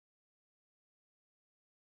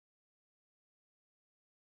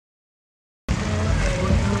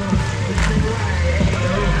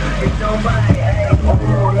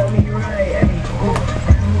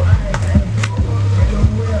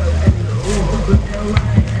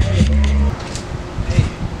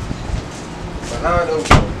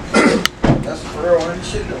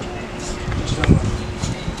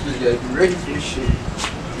shit.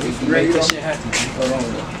 We can make this shit happen. Hold on.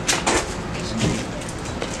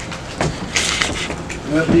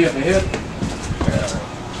 You have to be at the hip?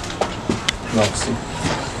 No, see.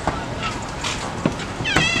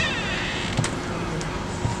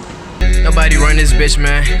 Nobody run this bitch,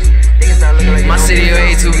 man. My city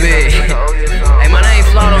way too big. Hey, my name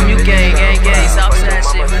Flaw, you gang, Southside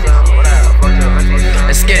shit, man.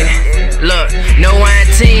 Let's get it. Look, no wine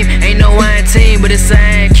team, ain't no wine team, but it's a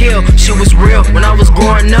ain't kill. Shit was real when I was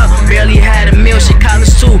growing up, barely had a meal. Shit,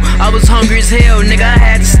 college too, I was hungry as hell, nigga. I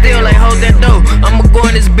had to steal, like hold that dough. I'ma go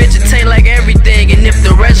in this bitch and take like everything, and if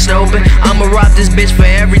the rest open, I'ma rob this bitch for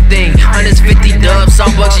everything. 150 dubs,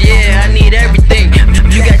 some bucks, yeah, I need everything.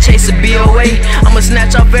 You got chase a BOA, I'ma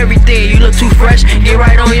snatch off everything. You look too fresh, get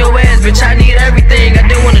right on your ass, bitch. I need everything. I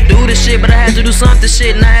didn't wanna do this shit, but I had to do something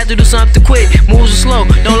shit, and I had to do something quick. Moves are slow,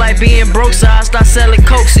 don't like being broke, so I start selling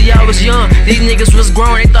coke. See, I was young, these niggas was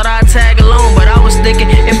grown, they thought I'd tag along, but I was thinking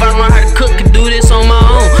if I learn how to cook, could do this on my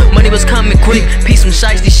own. Money was coming quick, piece some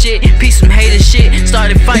shiesty shit, piece some hated shit.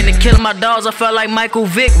 Started fighting and killing my dogs, I felt like Michael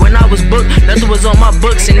Vick when I was booked. Nothing was on my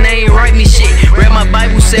books and they ain't write me shit. Read my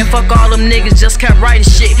Bible, said fuck all them niggas, just kept writing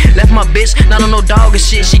shit. Left my bitch, not on no dog and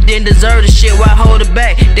shit. She didn't deserve the shit, why hold her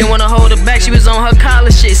back? Didn't wanna hold her back, she was on her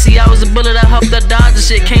college shit. See, I was a bullet, I helped her dodge and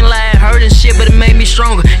shit. Can't lie, it hurt and shit, but it made me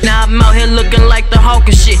stronger. Now I'm out here looking like the Hawk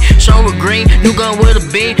and shit. Stronger green, new gun with a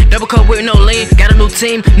beam, double cup with no lean. Got a new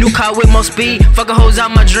team, new car with more speed. Fucking hoes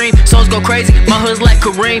out my dream, songs go crazy. My hood's like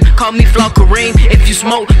Kareem, call me Flaw Kareem. If you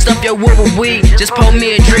smoke, stuff your wood with weed. Just pour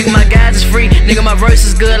me a drink, my guys is free. Nigga, my verse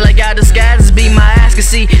is good like y'all disguises be. My eyes can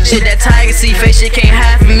see shit that tiger see. Face shit can't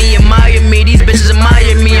hide from me, admire me. These bitches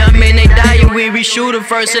admire me, I'm in they diet. We reshoot them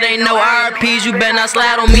first, it ain't no RPs. You better not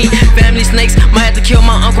slide on me. Family snakes, might have to kill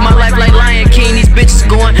my uncle. My life like Lion King. These bitches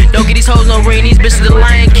going, don't get these hoes no ring. These bitches the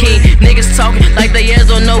Lion King. Niggas talking like they ass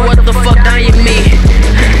don't know what the fuck dying mean.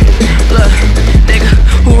 Look.